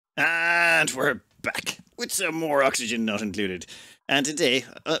And we're back with some more oxygen not included. And today,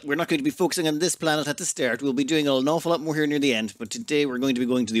 we're not going to be focusing on this planet at the start. We'll be doing an awful lot more here near the end. But today, we're going to be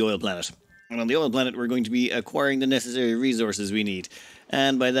going to the oil planet. And on the oil planet, we're going to be acquiring the necessary resources we need.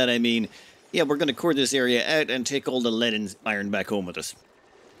 And by that, I mean, yeah, we're going to core this area out and take all the lead and iron back home with us.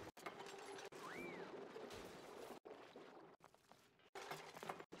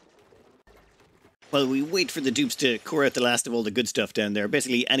 Well, we wait for the dupes to core out the last of all the good stuff down there.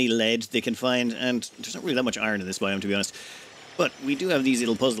 Basically, any lead they can find, and there's not really that much iron in this biome, to be honest. But we do have these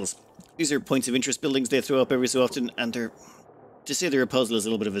little puzzles. These are points of interest buildings they throw up every so often, and they're... To say they're a puzzle is a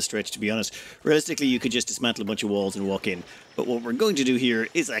little bit of a stretch, to be honest. Realistically, you could just dismantle a bunch of walls and walk in. But what we're going to do here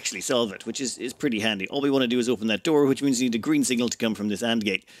is actually solve it, which is pretty handy. All we want to do is open that door, which means we need a green signal to come from this AND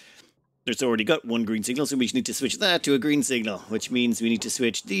gate. There's already got one green signal, so we just need to switch that to a green signal, which means we need to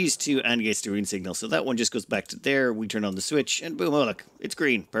switch these two AND gates to green signal. So that one just goes back to there, we turn on the switch, and boom, oh look, it's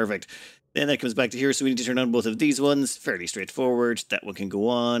green, perfect. Then that comes back to here, so we need to turn on both of these ones, fairly straightforward. That one can go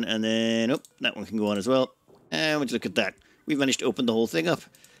on, and then, oh, that one can go on as well. And would you look at that. We've managed to open the whole thing up.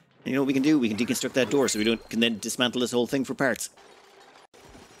 And you know what we can do? We can deconstruct that door, so we can then dismantle this whole thing for parts.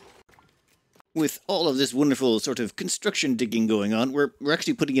 With all of this wonderful sort of construction digging going on, we're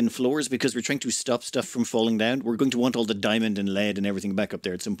actually putting in floors because we're trying to stop stuff from falling down. We're going to want all the diamond and lead and everything back up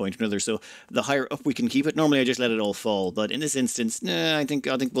there at some point or another, so the higher up we can keep it. Normally I just let it all fall, but in this instance, nah, I think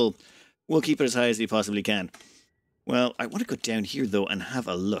we'll keep it as high as we possibly can. Well, I want to go down here though and have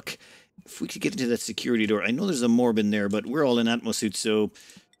a look. If we could get into that security door, I know there's a morb in there, but we're all in atmosuits, so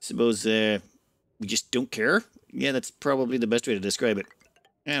suppose we just don't care? Yeah, that's probably the best way to describe it.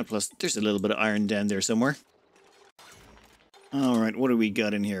 And plus, there's a little bit of iron down there somewhere. Alright, what do we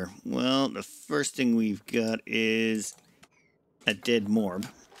got in here? Well, the first thing we've got is a dead morb.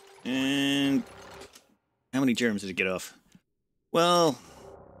 And how many germs did it get off? Well,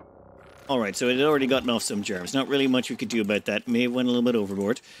 alright, so it had already gotten off some germs. Not really much we could do about that. May have went a little bit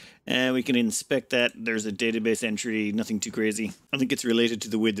overboard. We can inspect that. There's a database entry, nothing too crazy. I think it's related to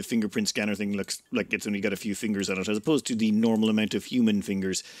the way the fingerprint scanner thing looks like it's only got a few fingers on it, as opposed to the normal amount of human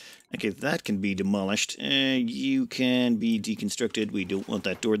fingers. Okay, that can be demolished. You can be deconstructed. We don't want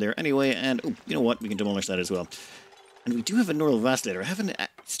that door there anyway. And, oh, you know what? We can demolish that as well. And we do have a neural vacillator. I haven't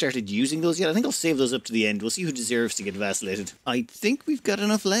started using those yet. I think I'll save those up to the end. We'll see who deserves to get vacillated. I think we've got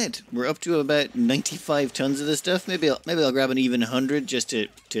enough lead. We're up to about 95 tons of this stuff. Maybe I'll grab an even 100 just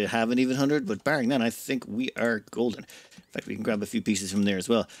to have an even 100. But barring that, I think we are golden. In fact, we can grab a few pieces from there as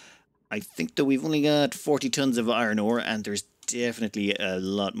well. I think that we've only got 40 tons of iron ore, and there's definitely a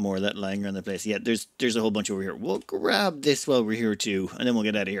lot more of that lying around the place. Yeah, there's a whole bunch over here. We'll grab this while we're here too, and then we'll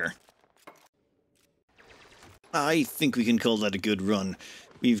get out of here. I think we can call that a good run.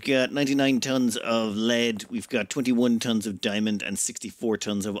 We've got 99 tons of lead, we've got 21 tons of diamond, and 64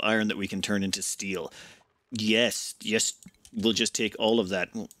 tons of iron that we can turn into steel. Yes, we'll just take all of that.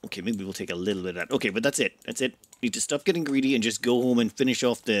 Well, okay, maybe we'll take a little bit of that. Okay, but that's it. Need to stop getting greedy and just go home and finish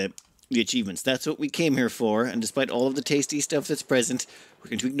off the achievements. That's what we came here for, and despite all of the tasty stuff that's present,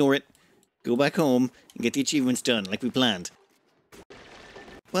 we're going to ignore it, go back home, and get the achievements done like we planned.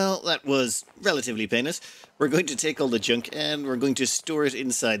 Well, that was relatively painless. We're going to take all the junk and we're going to store it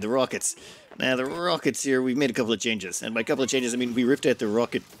inside the rockets. Now, the rockets here, we've made a couple of changes. And by a couple of changes, I mean we ripped out the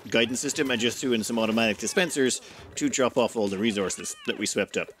rocket guidance system and just threw in some automatic dispensers to drop off all the resources that we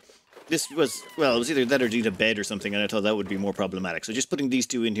swept up. This was, well, it was either that or need a bed or something, and I thought that would be more problematic. So just putting these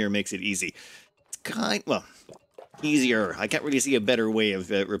two in here makes it easy. It's well, easier. I can't really see a better way of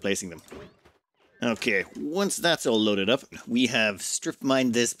replacing them. Okay, once that's all loaded up, we have strip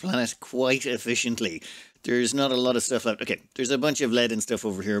mined this planet quite efficiently. There's not a lot of stuff left. Okay, there's a bunch of lead and stuff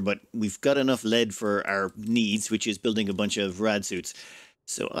over here, but we've got enough lead for our needs, which is building a bunch of rad suits.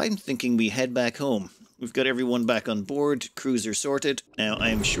 So I'm thinking we head back home. We've got everyone back on board, crews are sorted. Now,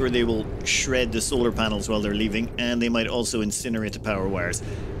 I'm sure they will shred the solar panels while they're leaving, and they might also incinerate the power wires.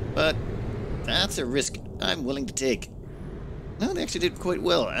 But that's a risk I'm willing to take. No, they actually did quite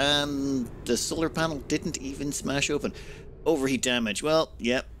well, and the solar panel didn't even smash open. Overheat damage, well,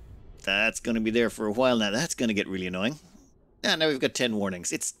 yep, that's going to be there for a while now. That's going to get really annoying. And now we've got 10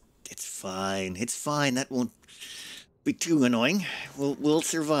 warnings. It's fine, that won't be too annoying. We'll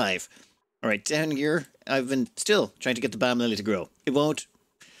survive. Alright, down here, I've been still trying to get the balm lily to grow. It won't.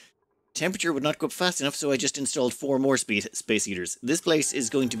 Temperature would not go up fast enough, so I just installed 4 more space heaters. This place is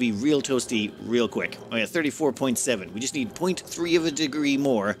going to be real toasty real quick. Oh yeah, 34.7. We just need 0.3 of a degree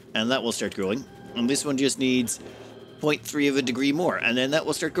more, and that will start growing. And this one just needs 0.3 of a degree more, and then that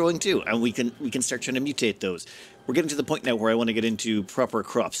will start growing too. And we can start trying to mutate those. We're getting to the point now where I want to get into proper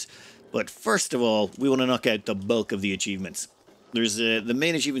crops. But first of all, we want to knock out the bulk of the achievements. There's the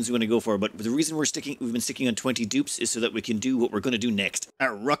main achievements we want to go for, but the reason we've been sticking on 20 dupes is so that we can do what we're going to do next.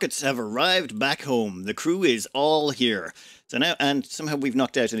 Our rockets have arrived back home. The crew is all here. So now, and somehow we've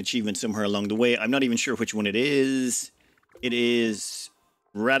knocked out an achievement somewhere along the way. I'm not even sure which one it is. It is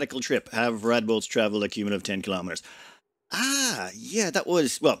Radical Trip. Have Radbolts travel a cumulative 10 kilometers. Ah, yeah, that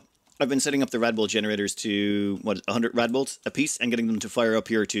was, well, I've been setting up the Radbolt generators to, 100 Radbolts a piece and getting them to fire up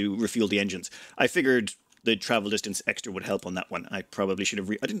here to refuel the engines. I figured the travel distance extra would help on that one. I probably should have...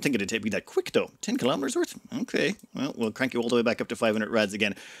 I didn't think it'd take me that quick, though. 10 kilometers worth? Okay. Well, we'll crank you all the way back up to 500 rads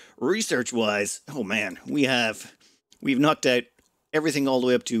again. Research-wise, oh man, we've knocked out everything all the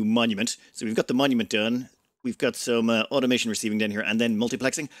way up to Monument. So we've got the Monument done. We've got some automation receiving down here, and then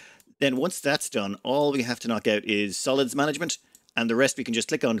multiplexing. Then once that's done, all we have to knock out is solids management, and the rest we can just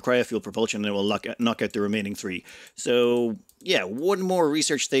click on cryofuel propulsion and it will knock out the remaining 3. So, yeah, one more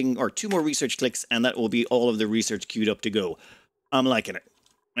research thing, or 2 more research clicks, and that will be all of the research queued up to go. I'm liking it.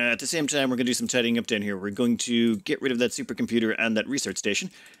 At the same time, we're going to do some tidying up down here. We're going to get rid of that supercomputer and that research station,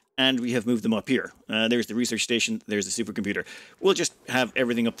 and we have moved them up here. There's the research station, there's the supercomputer. We'll just have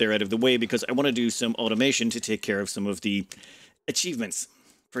everything up there out of the way because I want to do some automation to take care of some of the achievements.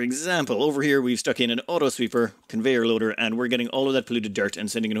 For example, over here we've stuck in an auto sweeper, conveyor loader, and we're getting all of that polluted dirt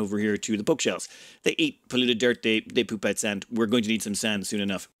and sending it over here to the bookshelves. They eat polluted dirt, they poop out sand. We're going to need some sand soon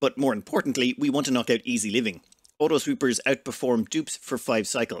enough. But more importantly, we want to knock out easy living. Auto sweepers outperform dupes for 5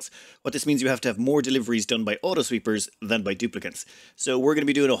 cycles. What this means, you have to have more deliveries done by auto sweepers than by duplicates. So we're going to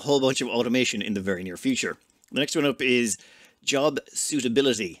be doing a whole bunch of automation in the very near future. The next one up is job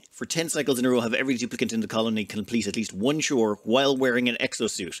suitability. For 10 cycles in a row, have every duplicate in the colony complete at least one chore while wearing an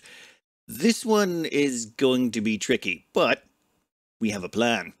exosuit. This one is going to be tricky, but we have a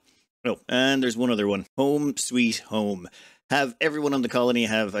plan. Oh, and there's one other one. Home sweet home. Have everyone on the colony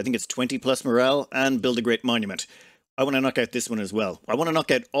have, I think it's 20 plus morale, and build a great monument. I want to knock out this one as well. I want to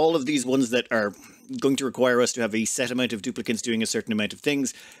knock out all of these ones that are going to require us to have a set amount of duplicates doing a certain amount of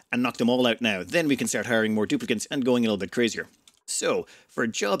things, and knock them all out now. Then we can start hiring more duplicates and going a little bit crazier. So, for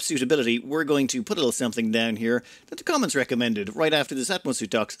job suitability, we're going to put a little something down here that the comments recommended right after this Atmosuit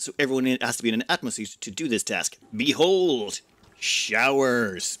talks, so everyone has to be in an Atmosuit to do this task. Behold!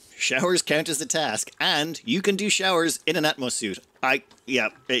 Showers. Showers count as a task, and you can do showers in an Atmosuit. Yeah,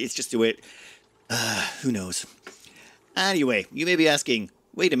 it's just the way who knows? Anyway, you may be asking,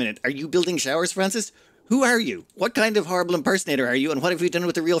 wait a minute, are you building showers, Francis? Who are you? What kind of horrible impersonator are you, and what have you done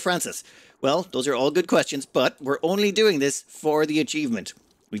with the real Francis? Well, those are all good questions, but we're only doing this for the achievement.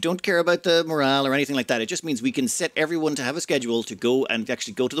 We don't care about the morale or anything like that. It just means we can set everyone to have a schedule to go and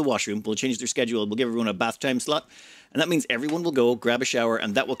actually go to the washroom. We'll change their schedule. We'll give everyone a bath time slot. And that means everyone will go, grab a shower,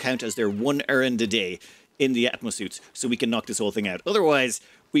 and that will count as their 1 errand a day in the Atmosuits, so we can knock this whole thing out. Otherwise,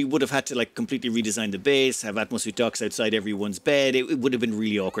 we would have had to completely redesign the base, have Atmosuit docks outside everyone's bed. It would have been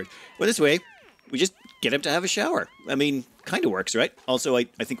really awkward. But this way, we just get him to have a shower. I mean, kind of works, right? Also, I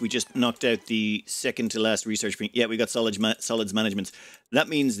think we just knocked out the second to last research. Yeah, we got solids management. That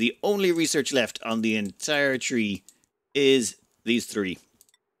means the only research left on the entire tree is these 3.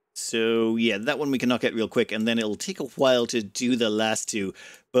 So yeah, that one we can knock out real quick, and then it'll take a while to do the last 2.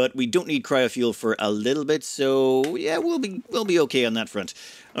 But we don't need cryofuel for a little bit, so yeah, we'll be okay on that front.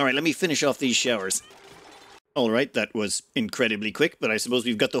 All right, let me finish off these showers. All right, that was incredibly quick, but I suppose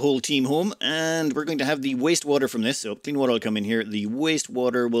we've got the whole team home, and we're going to have the wastewater from this. So clean water will come in here. The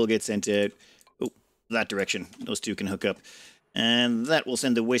wastewater will get sent out that direction. Those 2 can hook up, and that will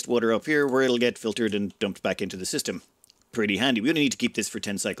send the wastewater up here, where it'll get filtered and dumped back into the system. Pretty handy. We only need to keep this for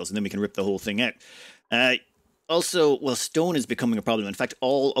 10 cycles, and then we can rip the whole thing out. Also, well, stone is becoming a problem. In fact,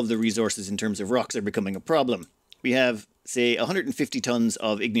 all of the resources in terms of rocks are becoming a problem. We have, say, 150 tons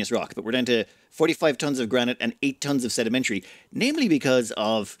of igneous rock, but we're down to 45 tons of granite and 8 tons of sedimentary, namely because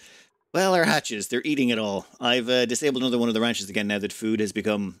of, well, our hatches. They're eating it all. I've disabled another one of the ranches again now that food has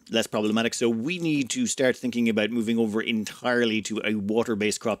become less problematic, so we need to start thinking about moving over entirely to a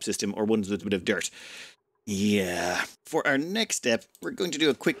water-based crop system or ones with a bit of dirt. Yeah. For our next step, we're going to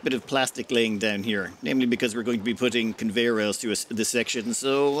do a quick bit of plastic laying down here, namely because we're going to be putting conveyor rails through this section,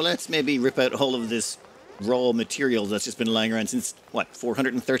 so let's maybe rip out all of this raw material that's just been lying around since, what,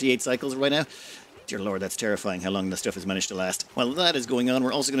 438 cycles right now? Dear Lord, that's terrifying how long this stuff has managed to last. While that is going on,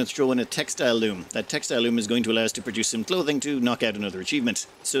 we're also going to throw in a textile loom. That textile loom is going to allow us to produce some clothing to knock out another achievement.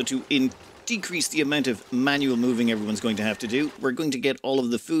 So to decrease the amount of manual moving everyone's going to have to do, we're going to get all of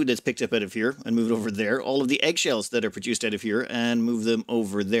the food that's picked up out of here and move it over there, all of the eggshells that are produced out of here and move them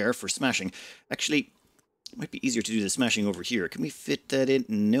over there for smashing. Actually, it might be easier to do the smashing over here. Can we fit that in?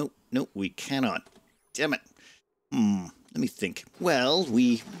 Nope, we cannot. Damn it. Let me think. Well,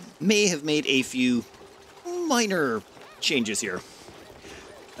 we may have made a few minor changes here.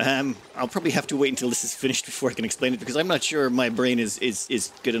 I'll probably have to wait until this is finished before I can explain it, because I'm not sure my brain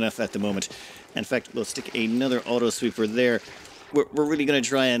is good enough at the moment. In fact, we'll stick another auto sweeper there. We're really going to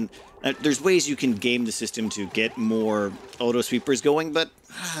try and... there's ways you can game the system to get more auto sweepers going, but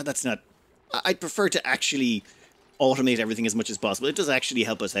that's not... I'd prefer to actually automate everything as much as possible. It does actually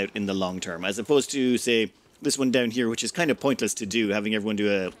help us out in the long term, as opposed to, say, this one down here, which is kind of pointless to do, having everyone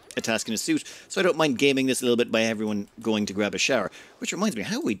do a task in a suit. So I don't mind gaming this a little bit by everyone going to grab a shower. Which reminds me,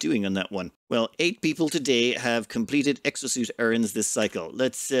 how are we doing on that one? Well, 8 people today have completed exosuit errands this cycle.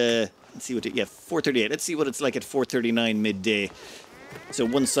 Let's see what... yeah, 4:38. Let's see what it's like at 4:39 midday. So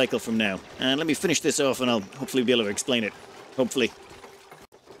 1 cycle from now. And let me finish this off and I'll hopefully be able to explain it. Hopefully.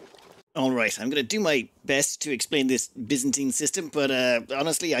 Alright, I'm going to do my best to explain this Byzantine system, but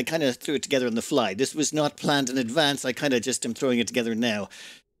honestly, I kind of threw it together on the fly. This was not planned in advance, I kind of just am throwing it together now.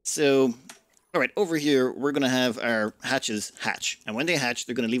 So, alright, over here, we're going to have our hatches hatch. And when they hatch,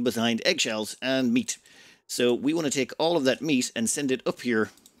 they're going to leave behind eggshells and meat. So we want to take all of that meat and send it up here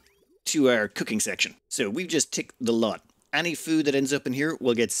to our cooking section. So we've just ticked the lot. Any food that ends up in here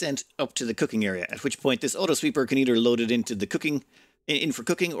will get sent up to the cooking area, at which point this auto sweeper can either load it into the cooking... in for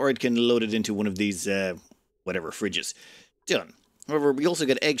cooking, or it can load it into one of these, whatever, fridges. Done. However, we also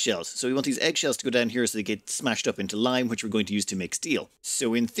get eggshells, so we want these eggshells to go down here so they get smashed up into lime, which we're going to use to make steel.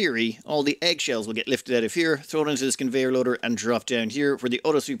 So in theory, all the eggshells will get lifted out of here, thrown into this conveyor loader, and dropped down here, where the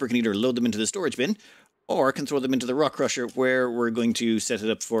auto sweeper can either load them into the storage bin, or can throw them into the rock crusher, where we're going to set it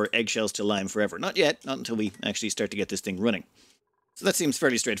up for eggshells to lime forever. Not yet, not until we actually start to get this thing running. So that seems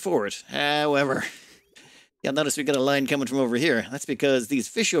fairly straightforward. However... yeah, notice we got a line coming from over here. That's because these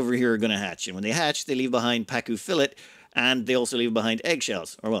fish over here are going to hatch. And when they hatch, they leave behind pacu fillet, and they also leave behind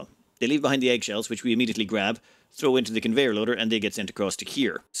eggshells. Or, well, they leave behind the eggshells, which we immediately grab, throw into the conveyor loader, and they get sent across to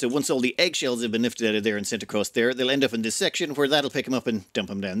here. So once all the eggshells have been lifted out of there and sent across there, they'll end up in this section where that'll pick them up and dump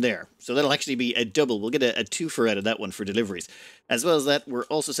them down there. So that'll actually be a double. We'll get a twofer out of that one for deliveries. As well as that, we're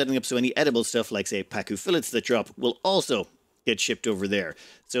also setting up so any edible stuff, like, say, pacu fillets that drop, will also get shipped over there.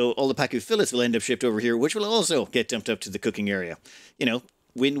 So all the pacu fillets will end up shipped over here, which will also get dumped up to the cooking area. You know,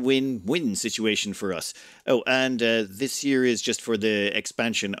 win-win-win situation for us. Oh, and this here is just for the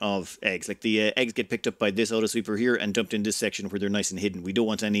expansion of eggs. Like, the eggs get picked up by this auto sweeper here and dumped in this section where they're nice and hidden. We don't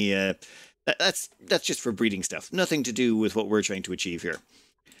want any... that's just for breeding stuff. Nothing to do with what we're trying to achieve here.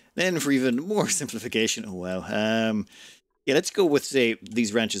 Then for even more simplification... oh, wow. Yeah, let's go with, say,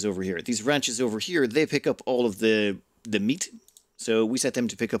 these ranches over here. These ranches over here, they pick up all of the meat. So we set them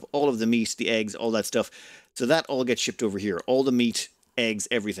to pick up all of the meat, the eggs, all that stuff. So that all gets shipped over here. All the meat, eggs,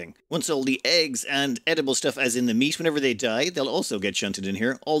 everything. Once all the eggs and edible stuff, as in the meat, whenever they die, they'll also get shunted in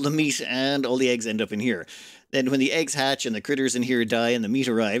here. All the meat and all the eggs end up in here. Then when the eggs hatch and the critters in here die and the meat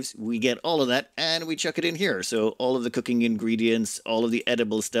arrives, we get all of that and we chuck it in here. So all of the cooking ingredients, all of the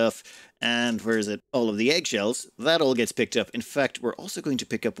edible stuff, and where is it? All of the eggshells, that all gets picked up. In fact, we're also going to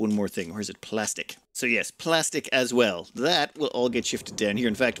pick up one more thing. Where is it? Plastic. So yes, plastic as well. That will all get shifted down here.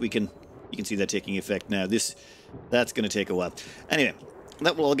 In fact, you can see that taking effect now. That's going to take a while. Anyway,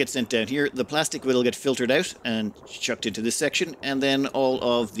 that will all get sent down here. The plastic will get filtered out and chucked into this section, and then all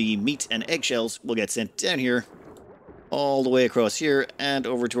of the meat and eggshells will get sent down here, all the way across here, and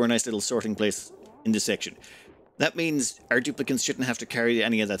over to our nice little sorting place in this section. That means our duplicants shouldn't have to carry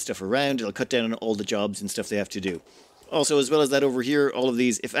any of that stuff around. It'll cut down on all the jobs and stuff they have to do. Also, as well as that over here, all of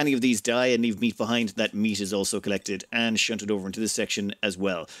these, if any of these die and leave meat behind, that meat is also collected and shunted over into this section as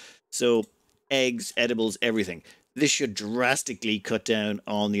well. So, eggs, edibles, everything. This should drastically cut down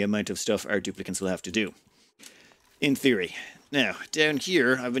on the amount of stuff our duplicants will have to do. In theory. Now, down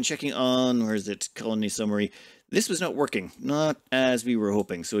here, I've been checking on, where is it, colony summary. This was not working, not as we were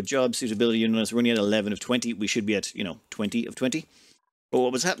hoping. So job suitability, you notice we're only at 11 of 20. We should be at, 20 of 20. But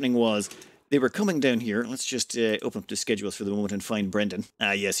what was happening was, they were coming down here. Let's just open up the schedules for the moment and find Brendan.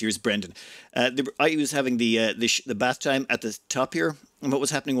 Ah, yes, here's Brendan. I was having the bath time at the top here. And what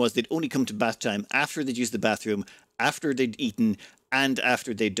was happening was they'd only come to bath time after they'd used the bathroom, after they'd eaten, and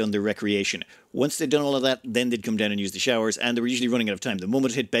after they'd done their recreation. Once they'd done all of that, then they'd come down and use the showers, and they were usually running out of time. The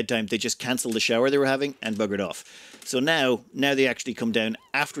moment it hit bedtime, they just cancelled the shower they were having and buggered off. So now they actually come down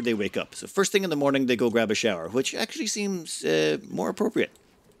after they wake up. So first thing in the morning, they go grab a shower, which actually seems more appropriate.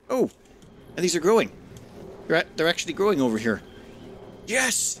 Oh, and these are growing. They're actually growing over here.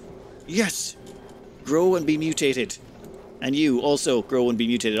 Yes! Yes! Grow and be mutated. And you also grow and be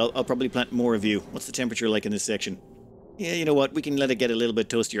mutated. I'll probably plant more of you. What's the temperature like in this section? Yeah, you know what? We can let it get a little bit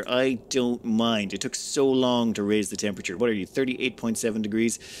toastier. I don't mind. It took so long to raise the temperature. What are you, 38.7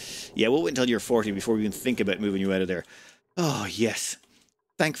 degrees? Yeah, we'll wait until you're 40 before we even think about moving you out of there. Oh, yes.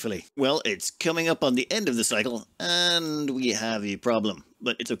 thankfully. Well, it's coming up on the end of the cycle, and we have a problem.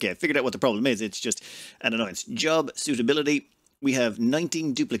 But it's okay, I figured out what the problem is. It's just an annoyance. Job suitability. We have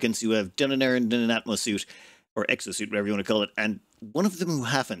 19 duplicants who have done an errand in an atmosuit, or exosuit, whatever you want to call it, and one of them who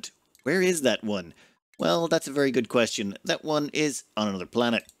haven't. Where is that one? Well, that's a very good question. That one is on another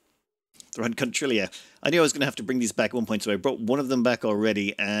planet. They're on Contralia. I knew I was going to have to bring these back at one point, so I brought one of them back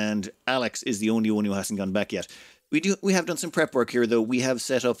already, and Alex is the only one who hasn't gone back yet. We have done some prep work here, though. We have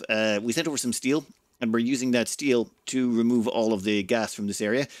set up, we sent over some steel, and we're using that steel to remove all of the gas from this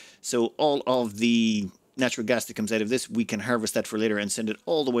area. So all of the natural gas that comes out of this, we can harvest that for later and send it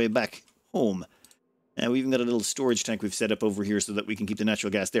all the way back home. We even got a little storage tank we've set up over here so that we can keep the natural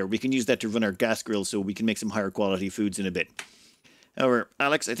gas there. We can use that to run our gas grill so we can make some higher quality foods in a bit. However,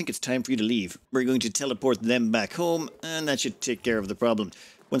 Alex, I think it's time for you to leave. We're going to teleport them back home, and that should take care of the problem.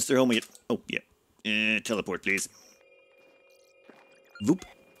 Once they're home, we get... Oh, yeah. Teleport, please. Voop.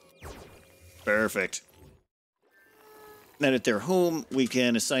 Perfect. Now that they're home, we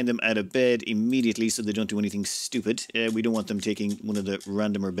can assign them out of bed immediately so they don't do anything stupid. We don't want them taking one of the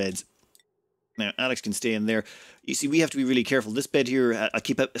randomer beds. Now, Alex can stay in there. You see, we have to be really careful. This bed here, I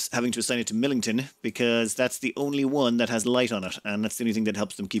keep having to assign it to Millington because that's the only one that has light on it, and that's the only thing that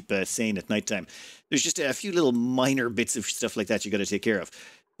helps them keep sane at night time. There's just a few little minor bits of stuff like that you got to take care of.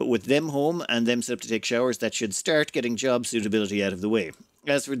 But with them home and them set up to take showers, that should start getting job suitability out of the way.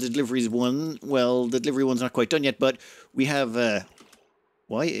 As for the deliveries one, well, the delivery one's not quite done yet, but we have...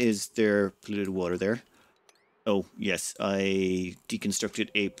 why is there polluted water there? Oh, yes, I deconstructed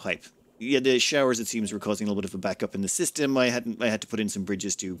a pipe. Yeah, the showers, it seems, were causing a little bit of a backup in the system. I had to put in some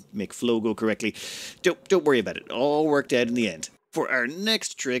bridges to make flow go correctly. Don't worry about it. All worked out in the end. For our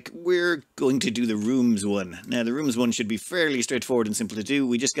next trick, we're going to do the rooms one. Now, the rooms one should be fairly straightforward and simple to do.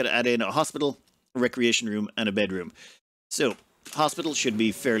 We just got to add in a hospital, a recreation room, and a bedroom. So, hospital should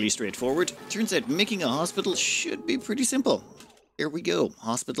be fairly straightforward. Turns out making a hospital should be pretty simple. Here we go.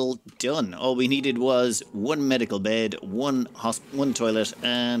 Hospital done. All we needed was one medical bed, one toilet,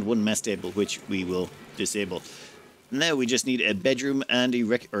 and one mess table, which we will disable. Now we just need a bedroom and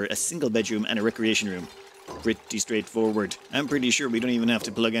a single bedroom and a recreation room. Pretty straightforward. I'm pretty sure we don't even have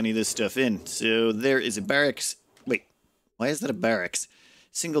to plug any of this stuff in. So there is a barracks. Wait, why is that a barracks?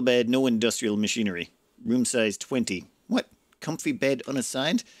 Single bed, no industrial machinery. Room size 20. What? Comfy bed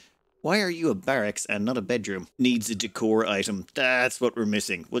unassigned? Why are you a barracks and not a bedroom? Needs a decor item. That's what we're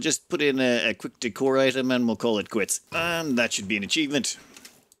missing. We'll just put in a quick decor item and we'll call it quits. And that should be an achievement.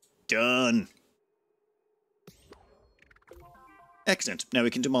 Done. Excellent. Now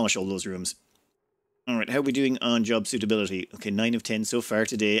we can demolish all those rooms. Alright, how are we doing on job suitability? Okay, 9 of 10 so far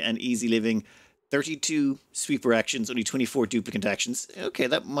today, and easy living. 32 sweeper actions, only 24 duplicant actions. Okay,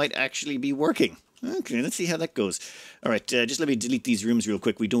 that might actually be working. Okay, let's see how that goes. Alright, just let me delete these rooms real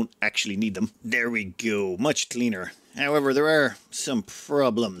quick. We don't actually need them. There we go. Much cleaner. However, there are some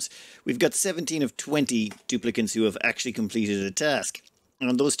problems. We've got 17 of 20 duplicants who have actually completed a task.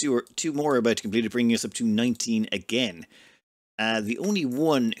 And those two more are about to complete it, bringing us up to 19 again. The only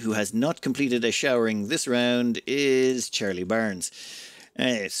one who has not completed a showering this round is Charlie Barnes.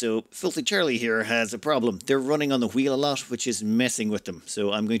 So Filthy Charlie here has a problem. They're running on the wheel a lot, which is messing with them.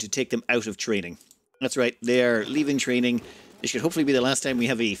 So I'm going to take them out of training. That's right, they are leaving training. This should hopefully be the last time we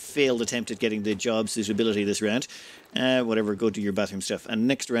have a failed attempt at getting the job suitability this round. Whatever, go do your bathroom stuff. And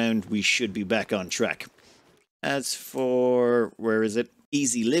next round, we should be back on track. As for, where is it?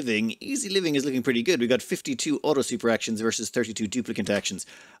 Easy Living. Easy Living is looking pretty good. We got 52 auto super actions versus 32 duplicant actions.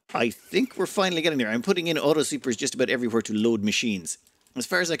 I think we're finally getting there. I'm putting in auto supers just about everywhere to load machines. As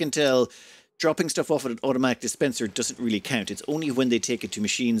far as I can tell, dropping stuff off at an automatic dispenser doesn't really count. It's only when they take it to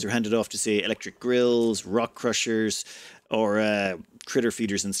machines or hand it off to, say, electric grills, rock crushers, or critter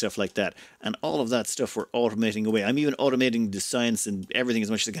feeders and stuff like that. And all of that stuff we're automating away. I'm even automating the science and everything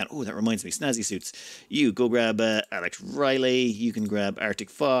as much as I can. Oh, that reminds me, snazzy suits. You go grab Alex Riley. You can grab Arctic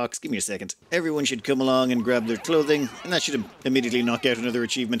Fox. Give me a second. Everyone should come along and grab their clothing, and that should immediately knock out another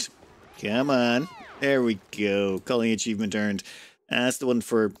achievement. Come on. There we go. Calling achievement earned. That's the one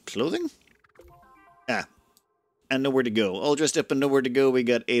for clothing? Ah. And nowhere to go. All dressed up and nowhere to go. We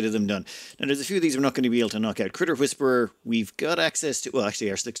got 8 of them done. Now, there's a few of these we're not going to be able to knock out. Critter Whisperer, we've got access to... Well, actually,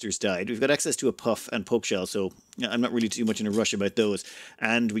 our Slicksters died. We've got access to a Puff and Poke Shell, so I'm not really too much in a rush about those.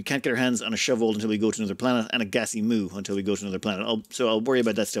 And we can't get our hands on a Shovel until we go to another planet, and a Gassy Moo until we go to another planet. So I'll worry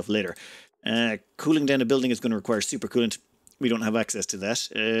about that stuff later. Cooling down a building is going to require supercoolant. We don't have access to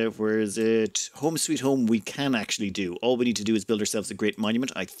that. Where is it? Home Sweet Home we can actually do. All we need to do is build ourselves a great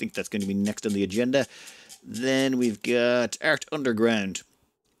monument. I think that's going to be next on the agenda. Then we've got Art Underground.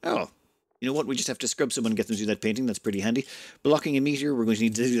 Oh, You know what? We just have to scrub someone and get them to do that painting. That's pretty handy. Blocking a meteor, we're going to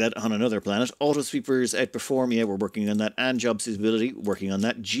need to do that on another planet. Auto sweepers outperform, yeah, we're working on that. And job suitability, working on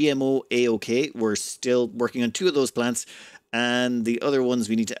that. GMO A-OK, we're still working on 2 of those plants. And the other ones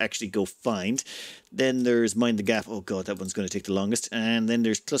we need to actually go find. Then there's Mind the Gap. Oh god, that one's going to take the longest. And then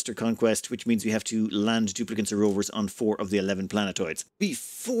there's Cluster Conquest, which means we have to land duplicates or rovers on 4 of the 11 planetoids.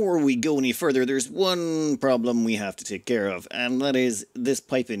 Before we go any further, there's one problem we have to take care of, and that is this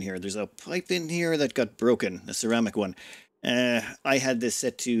pipe in here. There's a pipe in here that got broken, a ceramic one. I had this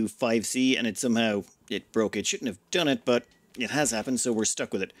set to 5C, and it broke. It shouldn't have done it, but it has happened, so we're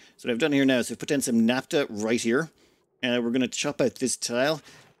stuck with it. So what I've done here now is I've put down some naphtha right here. We're going to chop out this tile,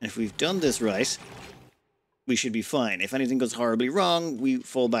 and if we've done this right, we should be fine. If anything goes horribly wrong, we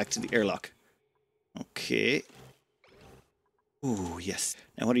fall back to the airlock. Okay. Oh, yes.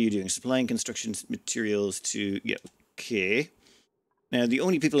 Now, what are you doing? Supplying construction materials to... Yeah, okay. Now, the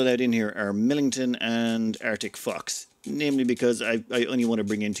only people allowed in here are Millington and Arctic Fox. Namely because I only want to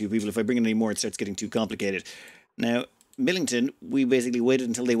bring in 2 people. If I bring in any more, it starts getting too complicated. Now... Millington, we basically waited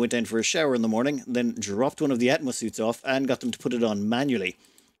until they went down for a shower in the morning, then dropped one of the atmosuits off and got them to put it on manually.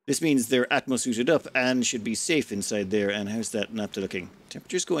 This means they're atmosuited up and should be safe inside there. And how's that naphtha looking?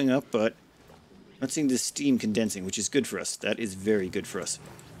 Temperature's going up, but I'm not seeing the steam condensing, which is good for us. That is very good for us.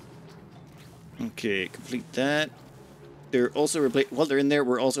 Okay, complete that. They're also while they're in there,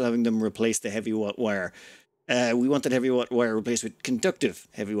 we're also having them replace the heavy watt wire. We want that heavy watt wire replaced with conductive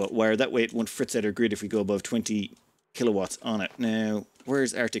heavy watt wire. That way it won't fritz out our grid if we go above 20 kilowatts on it. Now,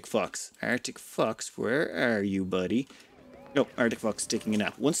 where's Arctic Fox? Arctic Fox, where are you, buddy? No, Arctic Fox is taking a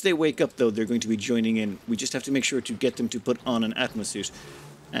nap. Once they wake up, though, they're going to be joining in. We just have to make sure to get them to put on an atmosuit.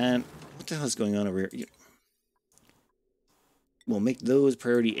 And what the hell is going on over here? We'll make those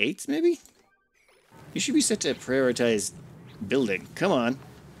priority 8s, maybe? You should be set to prioritize building. Come on.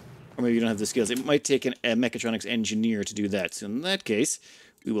 Or maybe you don't have the skills. It might take a mechatronics engineer to do that. So in that case...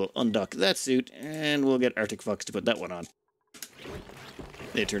 we will undock that suit, and we'll get Arctic Fox to put that one on.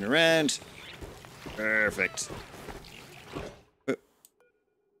 They turn around. Perfect.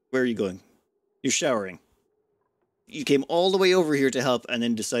 Where are you going? You're showering. You came all the way over here to help, and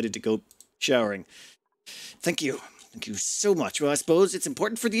then decided to go showering. Thank you. Thank you so much. Well, I suppose it's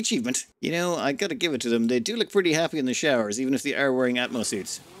important for the achievement. You know, I gotta give it to them. They do look pretty happy in the showers, even if they are wearing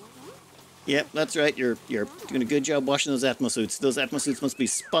atmosuits. Yep, that's right. You're doing a good job washing those atmosuits. Those atmosuits must be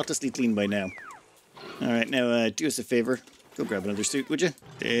spotlessly clean by now. All right, now do us a favor. Go grab another suit, would you?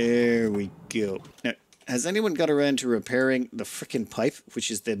 There we go. Now, has anyone got around to repairing the frickin' pipe,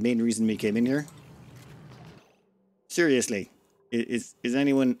 which is the main reason we came in here? Seriously, is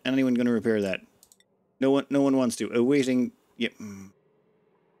anyone going to repair that? No one wants to. Awaiting. Yep.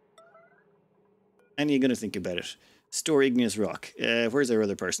 And you're going to think about it. Store igneous rock. Where's our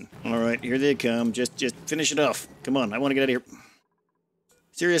other person? All right, here they come. Just finish it off. Come on, I want to get out of here.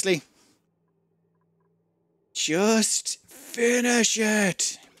 Seriously? Just finish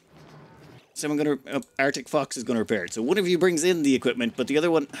it. Someone Arctic Fox is gonna repair it. So one of you brings in the equipment, but the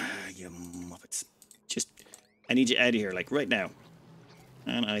other one, you muppets. I need you out of here, like right now.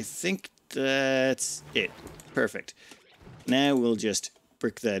 And I think that's it. Perfect. Now we'll just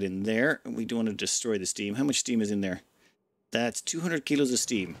brick that in there. We don't want to destroy the steam. How much steam is in there? That's 200 kilos of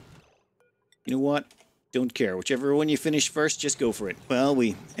steam. You know what? Don't care. Whichever one you finish first, just go for it. Well,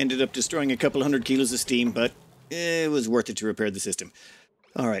 we ended up destroying a couple 100 kilos of steam, but it was worth it to repair the system.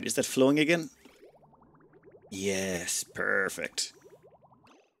 Alright, is that flowing again? Yes, perfect.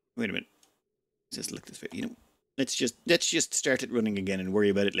 Wait a minute. Just look this way. You know, let's just start it running again and worry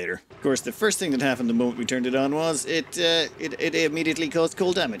about it later. Of course, the first thing that happened the moment we turned it on was it immediately caused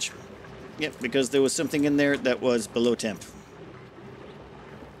cold damage. Yep, because there was something in there that was below temp.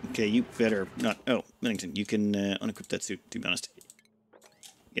 Okay, you better not... Oh, Millington, you can unequip that suit, to be honest.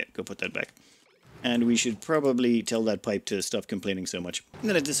 Yeah, go put that back. And we should probably tell that pipe to stop complaining so much.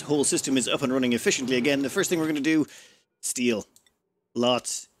 Now that this whole system is up and running efficiently again, the first thing we're going to do... steel.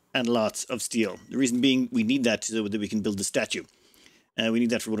 Lots and lots of steel. The reason being, we need that so that we can build the statue. We need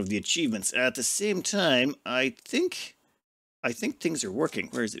that for one of the achievements. At the same time, I think things are working.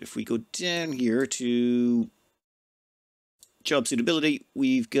 Where is it? If we go down here to job suitability,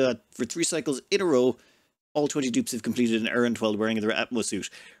 we've got, for 3 cycles in a row, all 20 dupes have completed an errand while wearing their Atmo suit,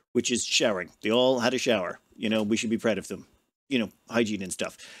 which is showering. They all had a shower. You know, we should be proud of them. You know, hygiene and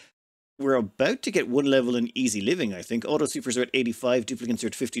stuff. We're about to get 1 level in easy living, I think. Auto supers are at 85, duplicates are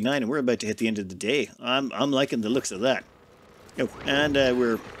at 59, and we're about to hit the end of the day. I'm liking the looks of that. Oh, and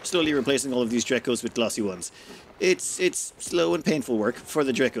we're slowly replacing all of these Drecos with glossy ones. It's slow and painful work for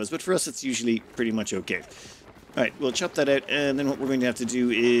the Drecos, but for us it's usually pretty much okay. Alright, we'll chop that out, and then what we're going to have to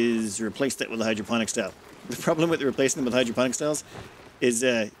do is replace that with a hydroponic style. The problem with replacing them with hydroponic styles is,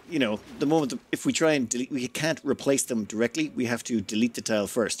 you know, the moment, if we try and delete, we can't replace them directly, we have to delete the tile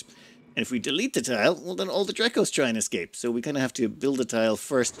first. And if we delete the tile, well then all the Drecos try and escape. So we kind of have to build a tile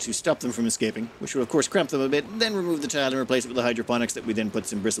first to stop them from escaping, which will of course cramp them a bit, then remove the tile and replace it with the hydroponics that we then put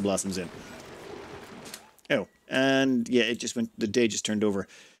some bristle blossoms in. Oh, and yeah, it just went, the day just turned over.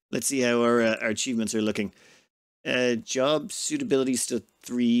 Let's see how our achievements are looking. Job suitability still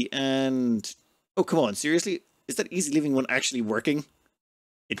 3, and... Oh, come on, seriously? Is that easy living one actually working?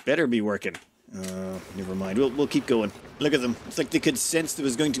 It better be working. Never mind. We'll keep going. Look at them. It's like they could sense there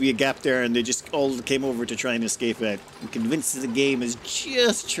was going to be a gap there and they just all came over to try and escape out. I'm convinced the game is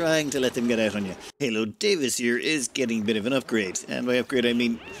just trying to let them get out on you. Halo Davis here is getting a bit of an upgrade. And by upgrade I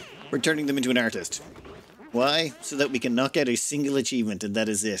mean we're turning them into an artist. Why? So that we can knock out a single achievement, and that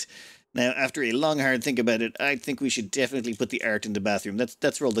is it. Now, after a long, hard think about it, I think we should definitely put the art in the bathroom.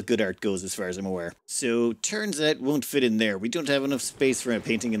 That's where all the good art goes, as far as I'm aware. So, turns out won't fit in there. We don't have enough space for a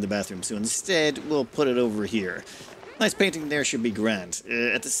painting in the bathroom, so instead, we'll put it over here. Nice painting there should be grand.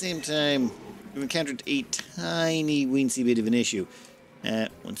 At the same time, we've encountered a tiny, weensy bit of an issue.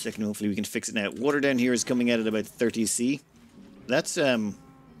 1 second, hopefully we can fix it now. Water down here is coming out at about 30C. That's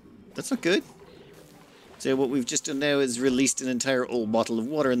not good. So what we've just done now is released an entire old bottle of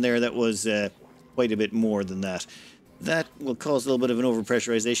water in there that was quite a bit more than that. That will cause a little bit of an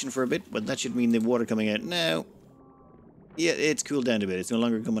overpressurization for a bit, but that should mean the water coming out now. Yeah, it's cooled down a bit. It's no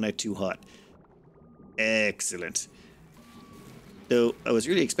longer coming out too hot. Excellent. So I was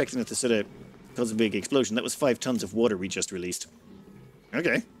really expecting it to sort of cause a big explosion. That was 5 tons of water we just released.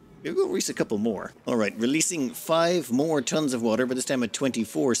 Okay. Maybe we'll release a couple more. Alright, releasing 5 more tons of water, but this time at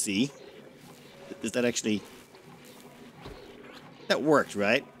 24C. Is that actually... That worked,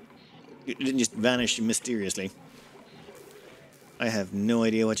 right? It didn't just vanish mysteriously. I have no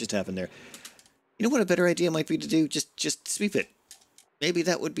idea what just happened there. You know what a better idea might be to do? Just sweep it. Maybe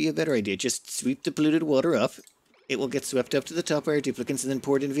that would be a better idea. Just sweep the polluted water up. It will get swept up to the top by our duplicates and then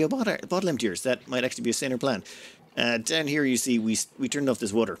poured in via bottle emptiers. That might actually be a saner plan. Down here, you see, we turned off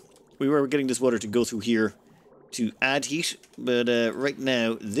this water. We were getting this water to go through here to add heat, but right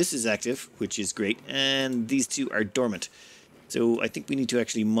now this is active, which is great, and these two are dormant. So I think we need to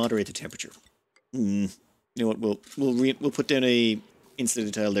actually moderate the temperature. You know what? We'll put down a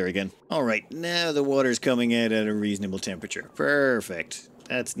insulated tile there again. All right, now the water's coming out at a reasonable temperature. Perfect.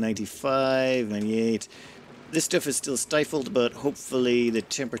 That's 95, 98. This stuff is still stifled, but hopefully the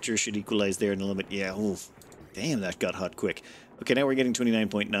temperature should equalize there in a little bit. Yeah. Oh, damn, that got hot quick. Okay, now we're getting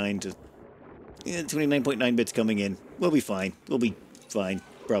 29.9 to. Yeah, 29.9 bits coming in. We'll be fine. We'll be fine.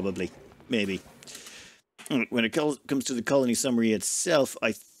 Probably. Maybe. When it comes to the colony summary itself,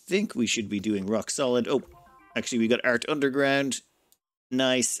 I think we should be doing rock solid. Oh, actually we got art underground.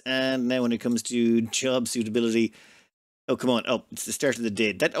 Nice. And now when it comes to job suitability... Oh, come on. Oh, it's the start of the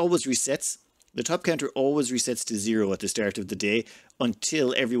day. That always resets. The top counter always resets to 0 at the start of the day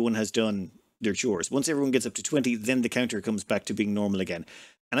until everyone has done their chores. Once everyone gets up to 20, then the counter comes back to being normal again.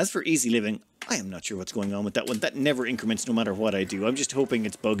 And as for easy living, I am not sure what's going on with that one. That never increments no matter what I do. I'm just hoping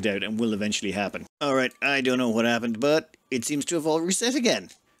it's bugged out and will eventually happen. Alright, I don't know what happened, but it seems to have all reset again.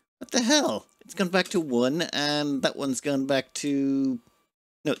 What the hell? It's gone back to 1, and that one's gone back to...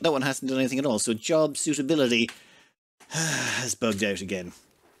 No, that one hasn't done anything at all. So job suitability has bugged out again.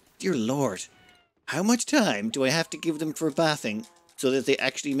 Dear Lord. How much time do I have to give them for bathing so that they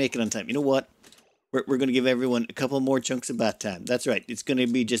actually make it on time? You know what? We're going to give everyone a couple more chunks of bath time. That's right. It's going to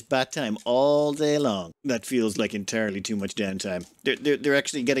be just bath time all day long. That feels like entirely too much downtime. They're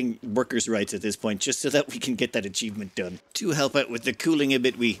actually getting workers' rights at this point just so that we can get that achievement done. To help out with the cooling a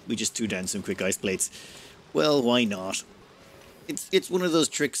bit, we just threw down some quick ice plates. Well, why not? It's one of those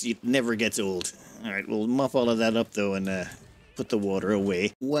tricks that never gets old. Alright, we'll mop all of that up though and put the water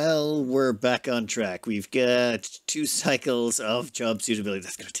away. Well, we're back on track. We've got 2 cycles of job suitability.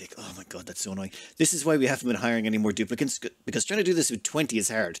 That's going to take... Oh my god, that's so annoying. This is why we haven't been hiring any more duplicates, because trying to do this with 20 is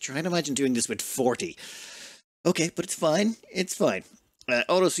hard. Try and imagine doing this with 40. Okay, but it's fine. It's fine.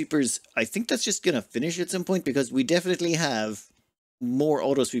 Auto sweepers, I think that's just going to finish at some point, because we definitely have more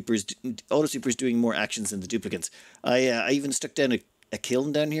auto sweepers doing more actions than the duplicates. I even stuck down a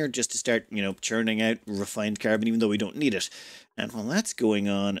kiln down here just to start, you know, churning out refined carbon, even though we don't need it. And while that's going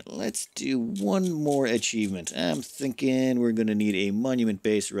on, let's do one more achievement. I'm thinking we're going to need a monument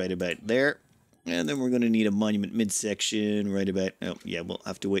base right about there. And then we're going to need a monument midsection right about... Oh, yeah, we'll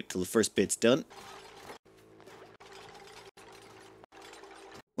have to wait till the first bit's done.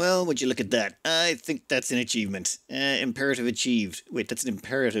 Well, would you look at that? I think that's an achievement. Imperative achieved. Wait, that's an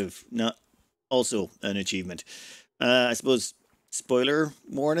imperative, not... Also an achievement. I suppose, spoiler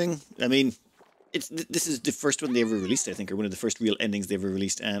warning. I mean, this is the first one they ever released, I think, or one of the first real endings they ever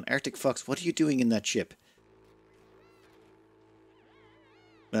released. And Arctic Fox, what are you doing in that ship?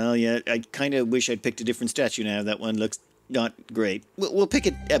 Well, yeah, I kind of wish I'd picked a different statue now. That one looks not great. We'll pick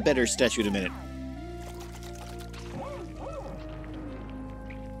a better statue in a minute.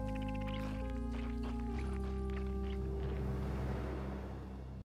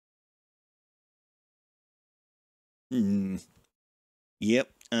 Yep.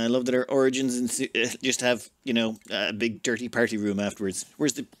 I love that our origins just have, you know, a big dirty party room afterwards.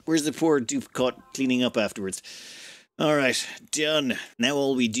 Where's the poor dupe caught cleaning up afterwards? All right, done. Now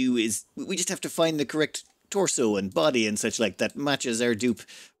all we do is we just have to find the correct torso and body and such like that matches our dupe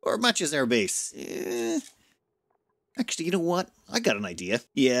or matches our base. Actually, you know what? I got an idea.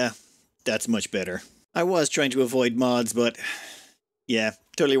 Yeah, that's much better. I was trying to avoid mods, but yeah,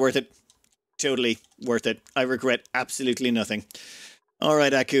 totally worth it. Totally worth it. I regret absolutely nothing. All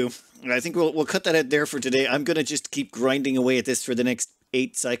right, Aku. I think we'll cut that out there for today. I'm going to just keep grinding away at this for the next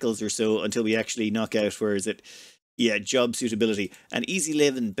 8 cycles or so until we actually knock out, where is it? Yeah, job suitability. And easy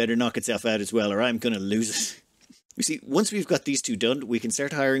living better knock itself out as well, or I'm going to lose it. You see, once we've got these two done, we can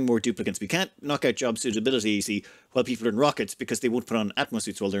start hiring more duplicates. We can't knock out job suitability, you see, while people are in rockets, because they won't put on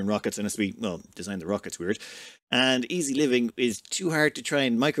atmosuits while they're in rockets unless we, well, design the rockets weird. And easy living is too hard to try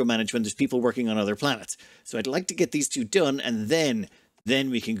and micromanage when there's people working on other planets. So I'd like to get these two done, and then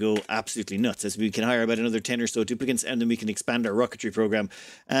we can go absolutely nuts, as we can hire about another 10 or so duplicates, and then we can expand our rocketry program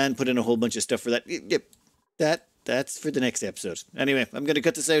and put in a whole bunch of stuff for that. Yep, that's for the next episode. Anyway, I'm going to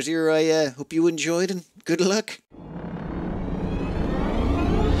cut this out here. I hope you enjoyed, and good luck.